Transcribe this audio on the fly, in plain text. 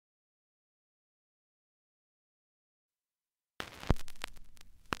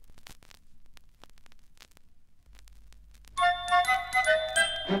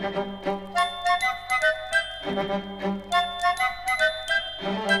Which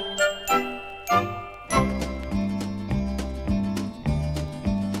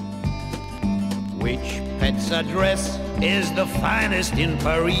pet's address is the finest in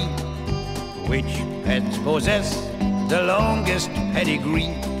Paris? Which pets possess the longest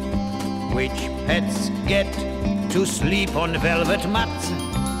pedigree? Which pets get to sleep on velvet mats?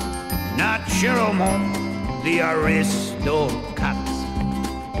 Naturellement, the Aristocats.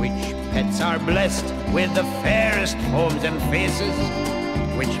 Which pets are blessed with the fairest forms and faces?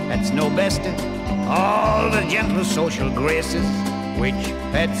 Which pets know best all the gentle social graces? Which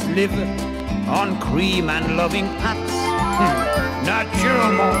pets live on cream and loving pats?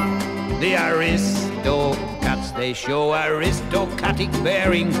 Naturellement, the Aristocats. They show aristocratic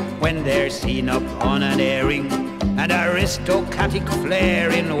bearing when they're seen upon an airing, and aristocratic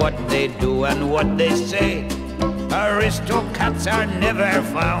flair in what they do and what they say. Aristocats are never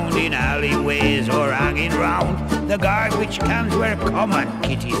found in alleyways or hanging round the garbage cans where common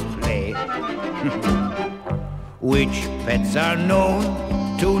kitties play. Which pets are known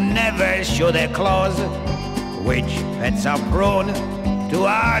to never show their claws? Which pets are prone to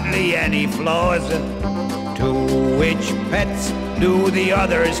hardly any flaws? To which pets do the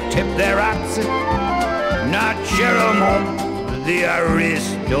others tip their hats? Naturellement, the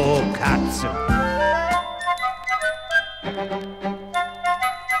Aristocats.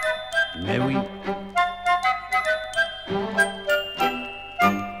 Mais oui.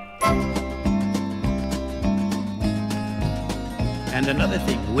 And another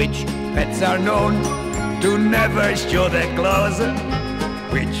thing, which pets are known to never show their claws?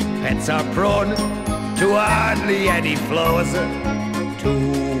 Which pets are prone to hardly any flaws? To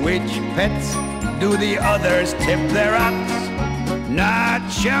which pets do the others tip their hats?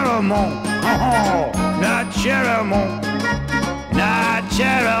 Naturellement, oh, naturellement,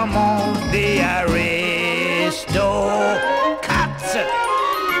 naturellement, the Aristocats.